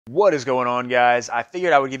What is going on, guys? I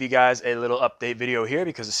figured I would give you guys a little update video here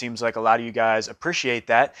because it seems like a lot of you guys appreciate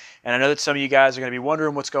that. And I know that some of you guys are going to be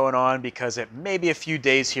wondering what's going on because it may be a few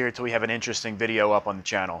days here until we have an interesting video up on the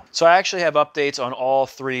channel. So I actually have updates on all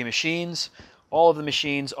three machines. All of the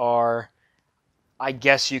machines are, I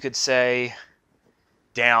guess you could say,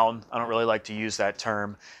 down. I don't really like to use that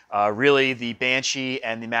term. Really, the Banshee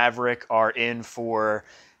and the Maverick are in for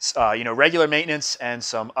regular maintenance and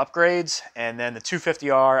some upgrades. And then the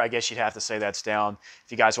 250R, I guess you'd have to say that's down.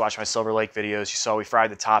 If you guys watch my Silver Lake videos, you saw we fried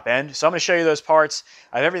the top end. So I'm going to show you those parts.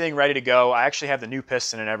 I have everything ready to go. I actually have the new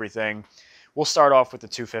piston and everything. We'll start off with the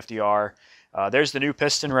 250R. There's the new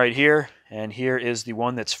piston right here, and here is the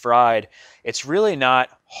one that's fried. It's really not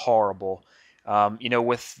horrible.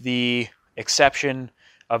 With the exception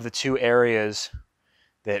of the two areas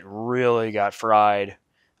that really got fried,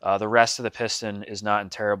 the rest of the piston is not in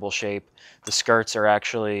terrible shape. The skirts are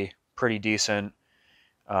actually pretty decent.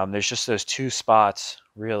 There's just those two spots,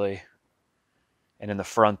 really, and in the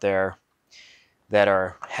front there, that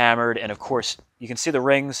are hammered. And of course, you can see the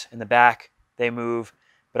rings in the back. They move.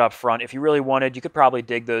 But up front, if you really wanted, you could probably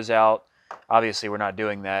dig those out. Obviously, we're not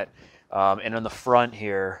doing that. And on the front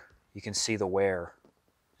here, you can see the wear.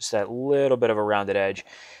 Just that little bit of a rounded edge.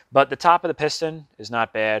 But the top of the piston is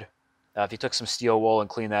not bad. If you took some steel wool and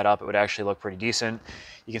cleaned that up, it would actually look pretty decent.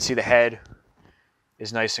 You can see the head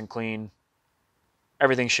is nice and clean.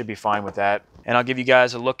 Everything should be fine with that. And I'll give you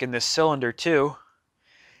guys a look in this cylinder too.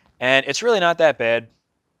 And it's really not that bad.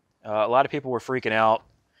 A lot of people were freaking out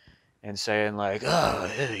and saying like,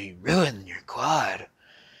 oh, you ruined your quad.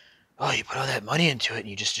 Oh, you put all that money into it and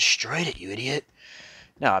you just destroyed it, you idiot.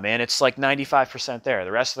 No, man, it's like 95% there.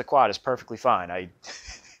 The rest of the quad is perfectly fine. I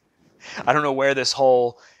don't know where this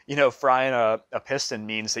whole, frying a piston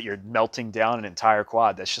means that you're melting down an entire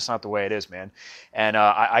quad. That's just not the way it is, man. And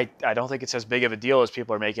I don't think it's as big of a deal as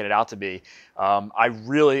people are making it out to be. I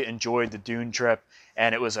really enjoyed the dune trip,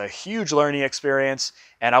 and it was a huge learning experience.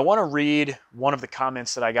 And I want to read one of the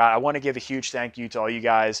comments that I got. I want to give a huge thank you to all you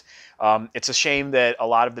guys. It's a shame that a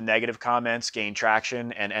lot of the negative comments gain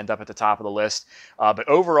traction and end up at the top of the list. But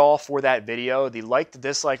overall, for that video, the like to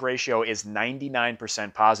dislike ratio is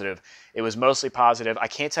 99% positive. It was mostly positive. I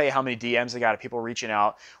can't tell you how many DMs I got of people reaching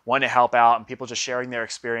out, wanting to help out, and people just sharing their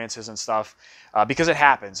experiences and stuff, because it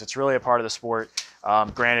happens. It's really a part of the sport.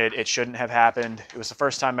 Granted, it shouldn't have happened. It was the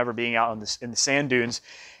first time ever being out in the sand dunes.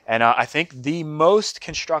 And I think the most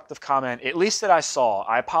constructive comment, at least that I saw,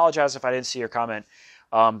 I apologize if I didn't see your comment,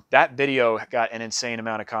 that video got an insane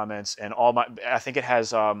amount of comments, and I think it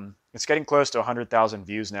has, it's getting close to 100,000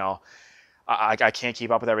 views now. I can't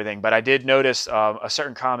keep up with everything, but I did notice a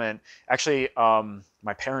certain comment. Actually,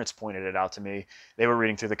 my parents pointed it out to me. They were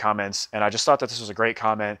reading through the comments, and I just thought that this was a great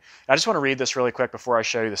comment. And I just want to read this really quick before I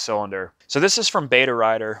show you the cylinder. So this is from Beta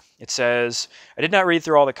Rider. It says, I did not read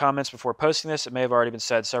through all the comments before posting this. It may have already been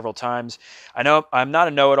said several times. I know I'm not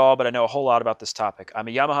a know-it-all, but I know a whole lot about this topic. I'm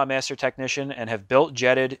a Yamaha master technician and have built,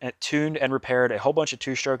 jetted, tuned, and repaired a whole bunch of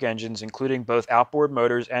two-stroke engines, including both outboard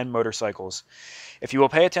motors and motorcycles. If you will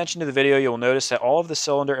pay attention to the video, you will notice that all of the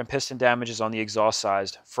cylinder and piston damage is on the exhaust side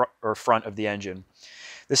or front of the engine.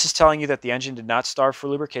 This is telling you that the engine did not starve for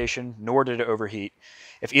lubrication, nor did it overheat.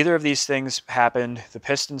 If either of these things happened, the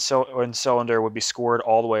piston and cylinder would be scored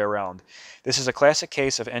all the way around. This is a classic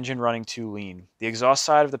case of engine running too lean. The exhaust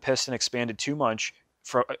side of the piston expanded too much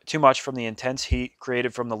from the intense heat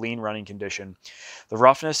created from the lean running condition. The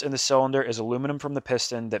roughness in the cylinder is aluminum from the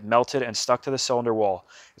piston that melted and stuck to the cylinder wall.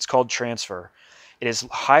 It's called transfer. It is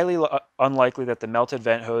highly unlikely that the melted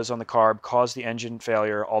vent hose on the carb caused the engine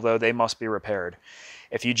failure, although they must be repaired.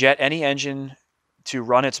 If you jet any engine to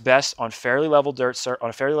run its best on fairly level dirt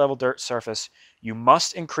surface, you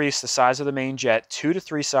must increase the size of the main jet 2 to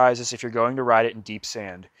 3 sizes if you're going to ride it in deep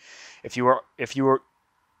sand. If you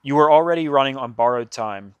were already running on borrowed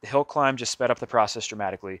time, the hill climb just sped up the process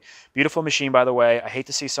dramatically. Beautiful machine, by the way. I hate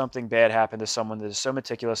to see something bad happen to someone that is so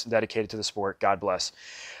meticulous and dedicated to the sport. God bless.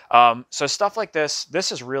 So stuff like this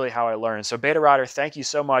is really how I learn. So Beta Rider, thank you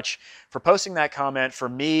so much for posting that comment for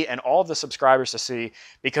me and all of the subscribers to see,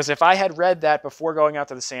 because if I had read that before going out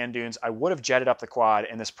to the sand dunes, I would have jetted up the quad,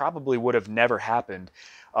 and this probably would have never happened.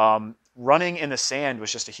 Running in the sand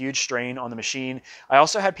was just a huge strain on the machine. I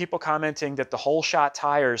also had people commenting that the whole shot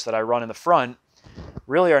tires that I run in the front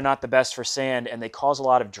really are not the best for sand, and they cause a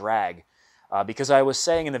lot of drag. Because I was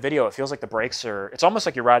saying in the video, it feels like the brakes it's almost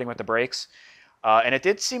like you're riding with the brakes. And it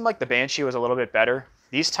did seem like the Banshee was a little bit better.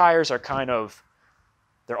 These tires are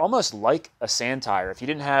they're almost like a sand tire. If you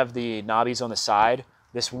didn't have the knobbies on the side,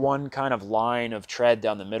 this one kind of line of tread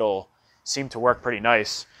down the middle seemed to work pretty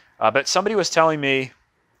nice. But somebody was telling me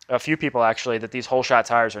a few people actually, that these hole shot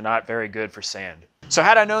tires are not very good for sand. So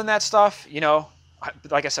had I known that stuff, you know,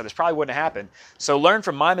 like I said, this probably wouldn't happen. So learn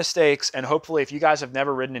from my mistakes, and hopefully if you guys have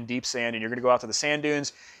never ridden in deep sand and you're gonna go out to the sand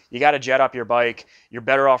dunes, you gotta jet up your bike. You're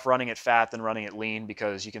better off running it fat than running it lean,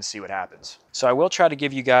 because you can see what happens. So I will try to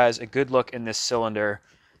give you guys a good look in this cylinder.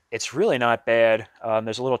 It's really not bad.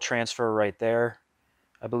 There's a little transfer right there,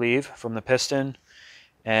 I believe, from the piston.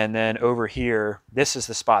 And then over here, this is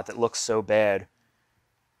the spot that looks so bad,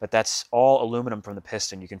 but that's all aluminum from the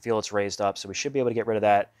piston. You can feel it's raised up, so we should be able to get rid of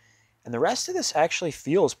that. And the rest of this actually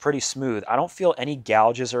feels pretty smooth. I don't feel any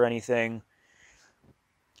gouges or anything.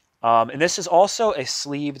 And this is also a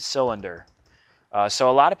sleeved cylinder. So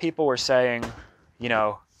a lot of people were saying, you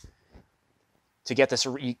know, to get this,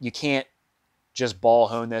 you can't just ball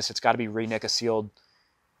hone this. It's got to be re-Nika sealed.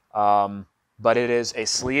 But it is a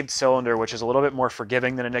sleeved cylinder, which is a little bit more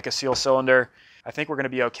forgiving than a Nika seal cylinder. I think we're going to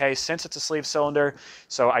be okay since it's a sleeve cylinder.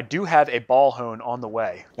 So I do have a ball hone on the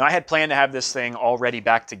way. Now, I had planned to have this thing already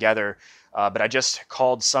back together, but I just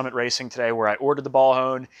called Summit Racing today where I ordered the ball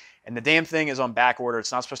hone, and the damn thing is on back order.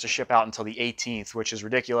 It's not supposed to ship out until the 18th, which is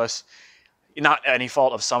ridiculous. Not any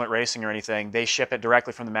fault of Summit Racing or anything. They ship it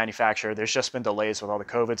directly from the manufacturer. There's just been delays with all the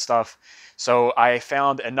COVID stuff. So I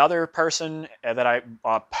found another person that I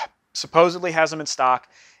supposedly has them in stock.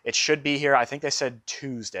 It should be here. I think they said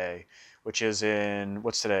Tuesday, which is in,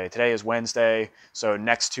 what's today? Today is Wednesday, so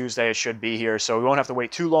next Tuesday it should be here. So we won't have to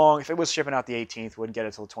wait too long. If it was shipping out the 18th, wouldn't get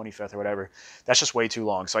it till the 25th or whatever. That's just way too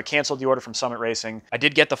long. So I canceled the order from Summit Racing. I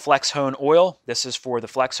did get the Flex Hone oil. This is for the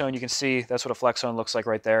Flex Hone. You can see that's what a Flex Hone looks like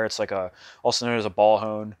right there. It's like a, also known as a ball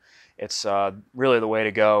hone. It's really the way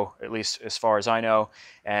to go, at least as far as I know.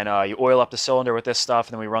 And you oil up the cylinder with this stuff,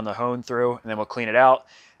 and then we run the hone through, and then we'll clean it out.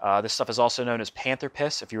 This stuff is also known as Panther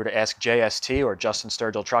Piss, if you were to ask JST or Justin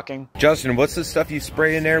Sturgill Trucking. Justin, what's the stuff you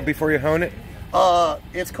spray in there before you hone it?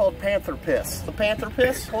 It's called Panther Piss. The Panther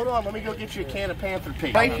Piss? Hold on, let me go get you a can of Panther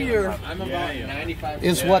Pee. Right here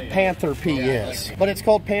is what Panther Pee is. But it's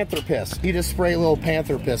called Panther Piss. You just spray a little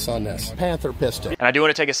Panther Piss on this. Panther Pissed it. And I do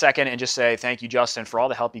want to take a second and just say thank you, Justin, for all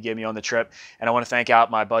the help you gave me on the trip. And I want to thank out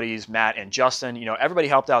my buddies, Matt and Justin. You know, everybody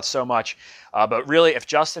helped out so much. But really, if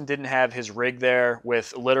Justin didn't have his rig there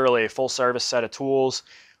with literally a full service set of tools,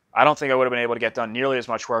 I don't think I would have been able to get done nearly as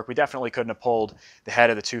much work. We definitely couldn't have pulled the head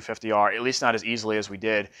of the 250R, at least not as easily as we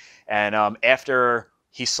did. And after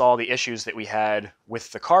he saw the issues that we had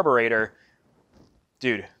with the carburetor,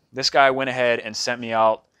 dude, this guy went ahead and sent me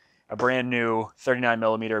out a brand new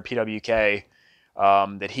 39mm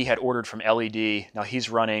PWK that he had ordered from LED. Now he's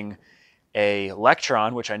running a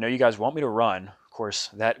Electron, which I know you guys want me to run. Of course,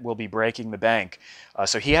 that will be breaking the bank.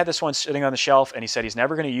 So he had this one sitting on the shelf, and he said he's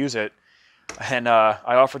never going to use it. And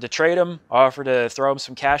I offered to trade him. I offered to throw him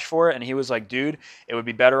some cash for it. And he was like, dude, it would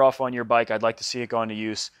be better off on your bike. I'd like to see it go into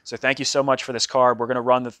use. So thank you so much for this carb. We're going to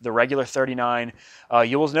run the regular 39.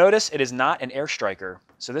 You will notice it is not an air striker.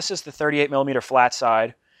 So this is the 38mm flat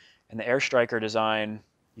side. And the air striker design,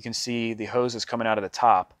 you can see the hose is coming out of the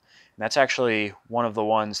top. And that's actually one of the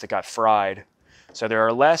ones that got fried. So there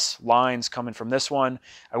are less lines coming from this one.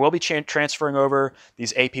 I will be transferring over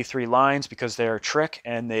these AP3 lines because they're trick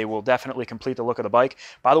and they will definitely complete the look of the bike.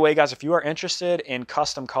 By the way, guys, if you are interested in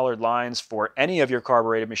custom colored lines for any of your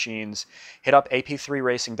carbureted machines, hit up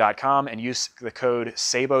ap3racing.com and use the code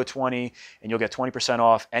SABO20 and you'll get 20%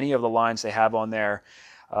 off any of the lines they have on there.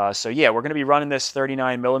 So yeah, we're going to be running this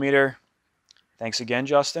 39mm. Thanks again,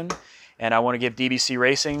 Justin. And I want to give DBC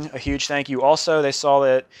Racing a huge thank you also. They saw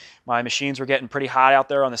that my machines were getting pretty hot out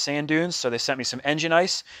there on the sand dunes, so they sent me some engine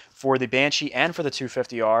ice for the Banshee and for the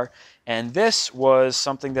 250R. And this was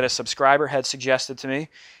something that a subscriber had suggested to me.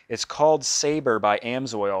 It's called Saber by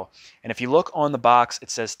AMSOIL. And if you look on the box,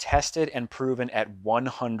 it says tested and proven at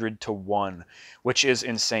 100-to-1, which is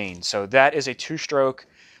insane. So that is a two-stroke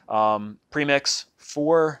premix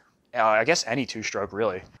for I guess any two-stroke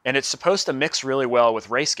really. And it's supposed to mix really well with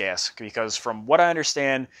race gas because from what I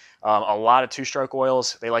understand, a lot of two-stroke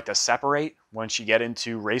oils, they like to separate once you get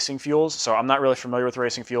into racing fuels. So I'm not really familiar with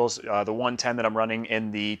racing fuels. The 110 that I'm running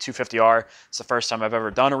in the 250R, it's the first time I've ever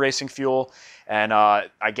done a racing fuel. And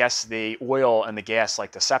I guess the oil and the gas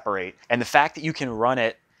like to separate. And the fact that you can run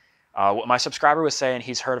it, what my subscriber was saying,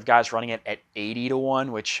 he's heard of guys running it at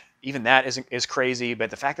 80-to-1, which even that is crazy. But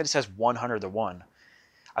the fact that it says 100-to-1,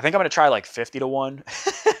 I think I'm going to try like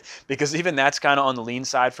 50-to-1 because even that's kind of on the lean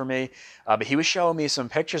side for me. But he was showing me some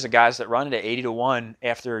pictures of guys that run it at 80-to-1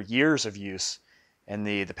 after years of use, and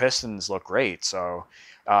the pistons look great. So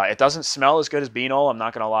it doesn't smell as good as bean oil, I'm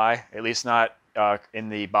not going to lie, at least not in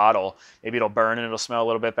the bottle. Maybe it'll burn and it'll smell a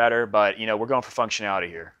little bit better, but you know, we're going for functionality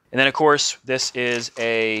here. And then of course, this is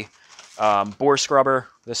a Bore scrubber.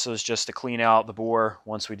 This is just to clean out the bore.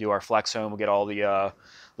 Once we do our flex home, we'll get all the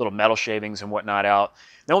little metal shavings and whatnot out.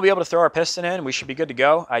 Then we'll be able to throw our piston in and we should be good to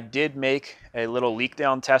go. I did make a little leak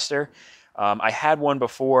down tester. I had one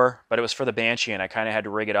before, but it was for the Banshee and I kind of had to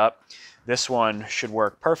rig it up. This one should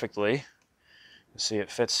work perfectly. See,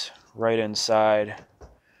 it fits right inside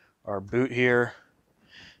our boot here.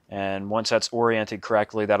 And once that's oriented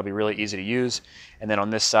correctly, that'll be really easy to use. And then on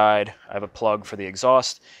this side, I have a plug for the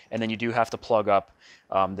exhaust. And then you do have to plug up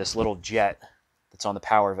this little jet that's on the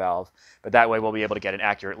power valve. But that way we'll be able to get an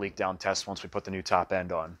accurate leak down test once we put the new top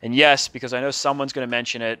end on. And yes, because I know someone's going to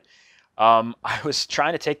mention it, I was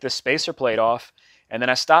trying to take this spacer plate off, and then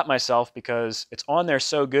I stopped myself because it's on there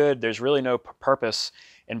so good, there's really no purpose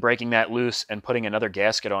in breaking that loose and putting another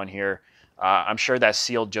gasket on here. I'm sure that's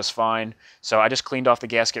sealed just fine. So I just cleaned off the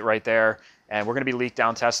gasket right there, and we're going to be leak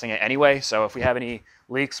down testing it anyway. So if we have any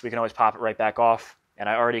leaks, we can always pop it right back off. And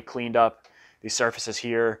I already cleaned up these surfaces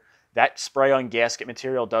here. That spray-on gasket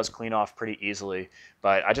material does clean off pretty easily,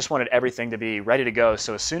 but I just wanted everything to be ready to go.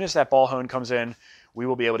 So as soon as that ball hone comes in, we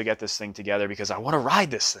will be able to get this thing together because I want to ride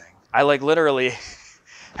this thing. I like literally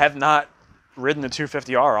have not ridden the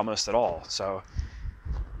 250R almost at all. So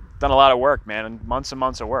done a lot of work, man, and months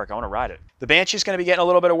of work. I want to ride it. The Banshee's going to be getting a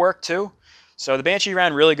little bit of work too. So the Banshee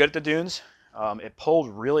ran really good at the dunes. It pulled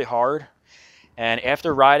really hard. And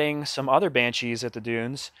after riding some other Banshees at the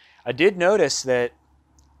dunes, I did notice that,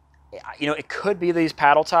 you know, it could be these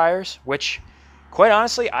paddle tires, which quite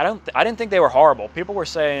honestly, I didn't think they were horrible. People were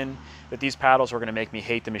saying that these paddles were going to make me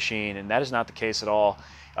hate the machine, and that is not the case at all.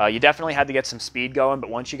 You definitely had to get some speed going, but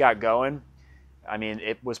once you got going, I mean,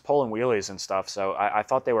 it was pulling wheelies and stuff, so I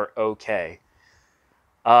thought they were okay.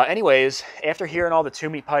 Anyways, after hearing all the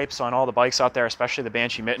two-meat pipes on all the bikes out there, especially the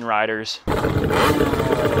Banshee mitten riders,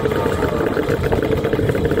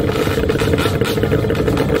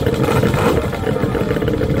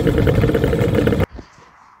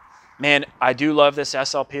 man, I do love this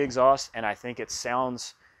SLP exhaust, and I think it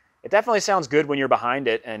definitely sounds good when you're behind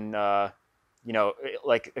it, and you know,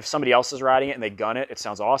 like if somebody else is riding it and they gun it, it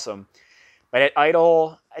sounds awesome. But at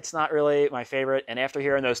idle, it's not really my favorite, and after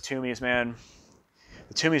hearing those Toomies, man,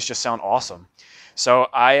 the Toomies just sound awesome. So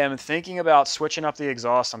I am thinking about switching up the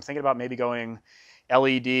exhaust. I'm thinking about maybe going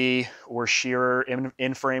LED or shearer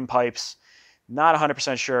in-frame pipes. Not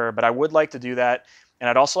 100% sure, but I would like to do that. And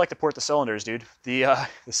I'd also like to port the cylinders, dude. The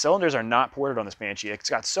cylinders are not ported on this Banshee. It's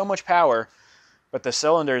got so much power, but the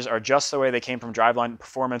cylinders are just the way they came from Driveline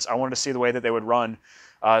Performance. I wanted to see the way that they would run.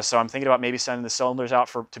 So I'm thinking about maybe sending the cylinders out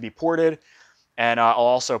to be ported. And I'll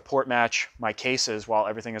also port match my cases while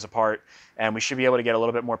everything is apart. And we should be able to get a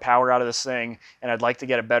little bit more power out of this thing. And I'd like to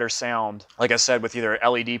get a better sound, like I said, with either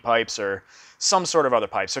LED pipes or some sort of other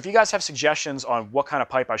pipe. So if you guys have suggestions on what kind of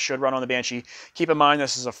pipe I should run on the Banshee, keep in mind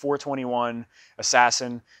this is a 421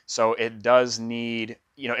 Assassin. So it does need,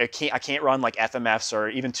 you know, I can't run like FMFs, or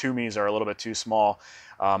even Toomies are a little bit too small.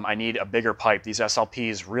 I need a bigger pipe. These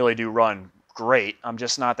SLPs really do run great. I'm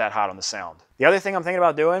just not that hot on the sound. The other thing I'm thinking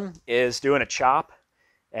about doing is doing a chop,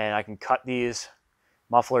 and I can cut these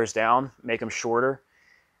mufflers down, make them shorter,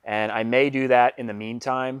 and I may do that in the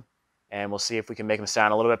meantime, and we'll see if we can make them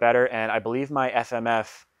sound a little bit better. And I believe my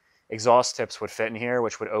FMF exhaust tips would fit in here,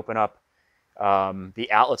 which would open up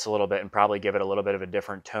the outlets a little bit and probably give it a little bit of a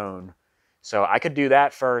different tone. So I could do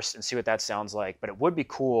that first and see what that sounds like, but it would be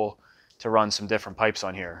cool to run some different pipes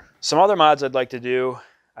on here. Some other mods I'd like to do,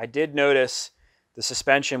 I did notice the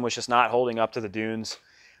suspension was just not holding up to the dunes.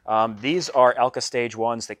 These are Elka Stage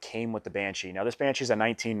 1s that came with the Banshee. Now this Banshee is a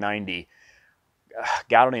 1990.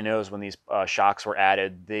 God only knows when these shocks were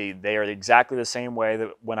added. They are exactly the same way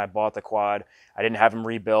that when I bought the quad. I didn't have them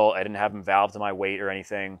rebuilt. I didn't have them valved to my weight or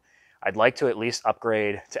anything. I'd like to at least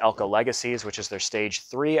upgrade to Elka Legacies, which is their Stage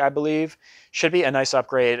 3, I believe. Should be a nice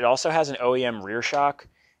upgrade. It also has an OEM rear shock,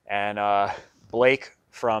 and Blake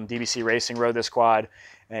from DBC Racing rode this quad,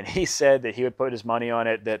 and he said that he would put his money on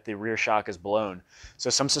it that the rear shock is blown. So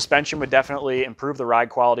some suspension would definitely improve the ride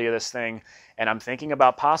quality of this thing, and I'm thinking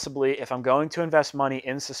about possibly, if I'm going to invest money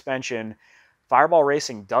in suspension, Fireball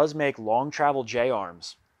Racing does make long travel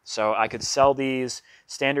J-arms. So I could sell these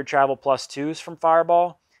standard travel plus 2s from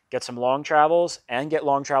Fireball, get some long travels, and get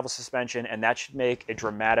long travel suspension, and that should make a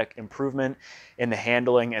dramatic improvement in the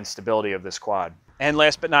handling and stability of this quad. And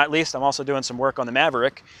last but not least, I'm also doing some work on the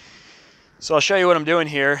Maverick. So I'll show you what I'm doing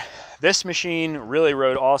here. This machine really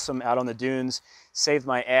rode awesome out on the dunes. Saved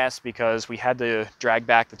my ass because we had to drag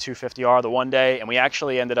back the 250R the one day, and we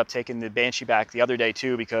actually ended up taking the Banshee back the other day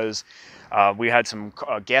too because we had some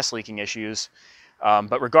gas leaking issues.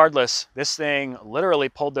 But regardless, this thing literally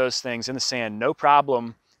pulled those things in the sand, no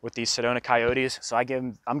problem, with these Sedona Coyotes. So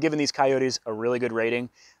I'm giving these Coyotes a really good rating.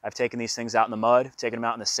 I've taken these things out in the mud, taken them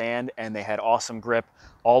out in the sand, and they had awesome grip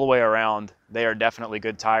all the way around. They are definitely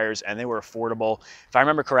good tires, and they were affordable. If I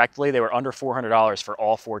remember correctly, they were under $400 for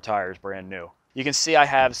all 4 tires, brand new. You can see I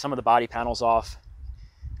have some of the body panels off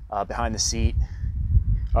behind the seat.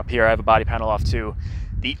 Up here, I have a body panel off too.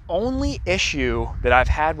 The only issue that I've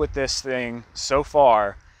had with this thing so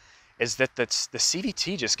far is that the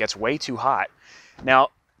CVT just gets way too hot. Now,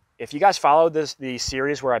 if you guys followed the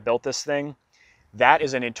series where I built this thing, that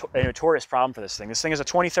is a notorious problem for this thing. This thing is a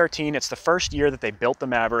 2013. It's the first year that they built the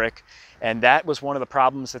Maverick, and that was one of the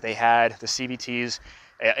problems that they had, the CVTs.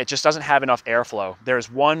 It just doesn't have enough airflow.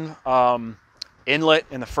 There's one inlet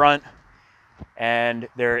in the front, and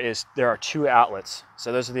there are 2 outlets.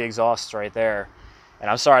 So those are the exhausts right there. And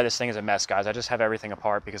I'm sorry this thing is a mess, guys. I just have everything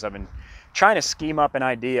apart because I've been trying to scheme up an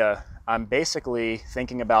idea. I'm basically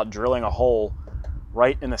thinking about drilling a hole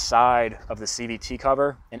right in the side of the CVT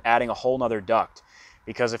cover and adding a whole nother duct.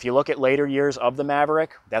 Because if you look at later years of the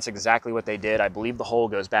Maverick, that's exactly what they did. I believe the hole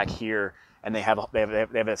goes back here, and they have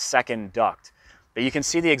a second duct. But you can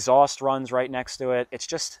see the exhaust runs right next to it.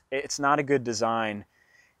 It's not a good design.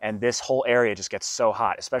 And this whole area just gets so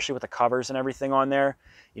hot, especially with the covers and everything on there.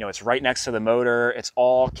 You know, it's right next to the motor. It's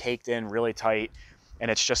all caked in really tight, and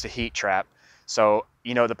it's just a heat trap. So,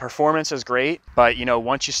 you know, the performance is great, but, you know,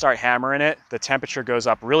 once you start hammering it, the temperature goes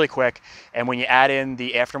up really quick. And when you add in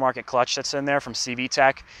the aftermarket clutch that's in there from CV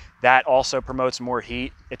Tech, that also promotes more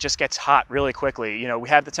heat. It just gets hot really quickly. You know, we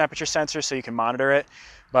have the temperature sensor so you can monitor it,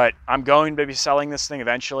 but I'm going to be selling this thing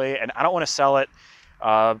eventually, and I don't want to sell it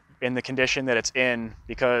in the condition that it's in,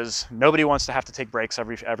 because nobody wants to have to take breaks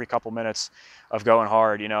every couple minutes of going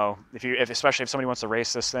hard. You know, especially if somebody wants to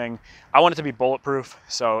race this thing, I want it to be bulletproof.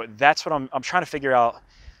 So that's what I'm trying to figure out,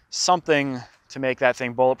 something to make that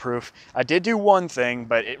thing bulletproof. I did do one thing,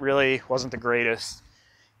 but it really wasn't the greatest.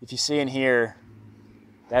 If you see in here,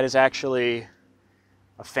 that is actually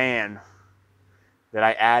a fan that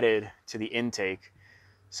I added to the intake.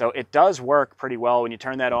 So it does work pretty well. When you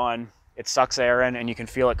turn that on, it sucks air in and you can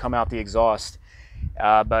feel it come out the exhaust.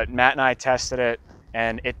 But Matt and I tested it,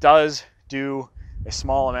 and it does do a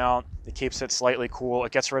small amount. It keeps it slightly cool.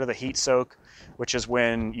 It gets rid of the heat soak, which is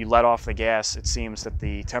when you let off the gas, it seems that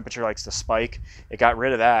the temperature likes to spike. It got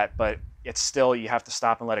rid of that, but it's still, you have to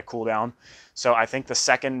stop and let it cool down. So I think the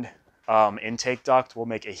second intake duct will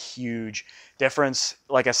make a huge difference.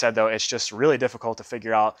 Like I said, though, it's just really difficult to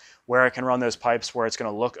figure out where I can run those pipes where it's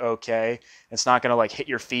going to look okay. It's not going to like hit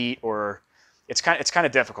your feet, or it's kind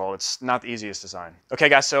of difficult. It's not the easiest design. Okay,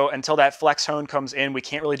 guys, so until that flex hone comes in, we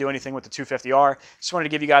can't really do anything with the 250R. Just wanted to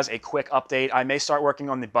give you guys a quick update. I may start working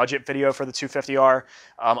on the budget video for the 250R.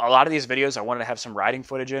 A lot of these videos, I wanted to have some riding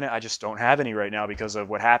footage in it. I just don't have any right now because of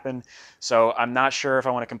what happened. So I'm not sure if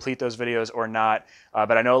I want to complete those videos or not,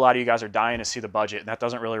 but I know a lot of you guys are dying to see the budget, and that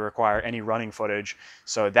doesn't really require any running footage.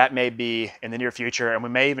 So that may be in the near future, and we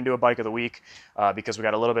may even do a bike of the week because we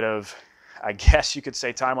got a little bit of, I guess you could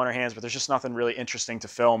say, time on our hands, but there's just nothing really interesting to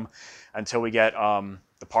film until we get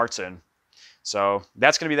the parts in. So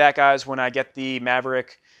that's going to be that, guys. When I get the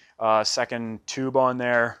Maverick second tube on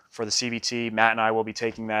there for the CVT, Matt and I will be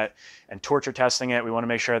taking that and torture testing it. We want to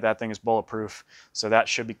make sure that thing is bulletproof. So that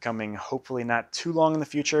should be coming hopefully not too long in the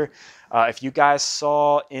future. If you guys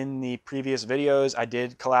saw in the previous videos, I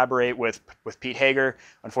did collaborate with Pete Hager.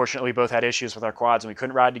 Unfortunately, we both had issues with our quads and we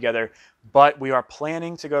couldn't ride together, but we are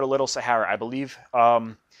planning to go to Little Sahara. I believe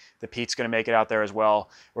that Pete's going to make it out there as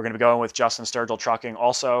well. We're going to be going with Justin Sturgill Trucking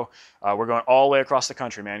also. We're going all the way across the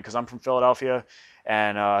country, man, because I'm from Philadelphia,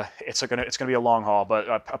 and it's going to be a long haul. But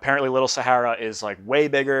apparently Little Sahara is like way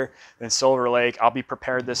bigger than Silver Lake. I'll be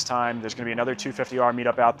prepared this time. There's going to be another 250R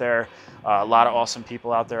meetup out there. A lot of awesome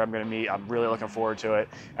people out there I'm going to meet. I'm really looking forward to it,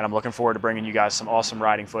 and I'm looking forward to bringing you guys some awesome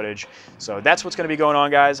riding footage. So that's what's going to be going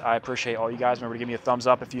on, guys. I appreciate all you guys. Remember to give me a thumbs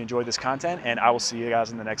up if you enjoyed this content, and I will see you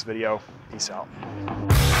guys in the next video. Peace out.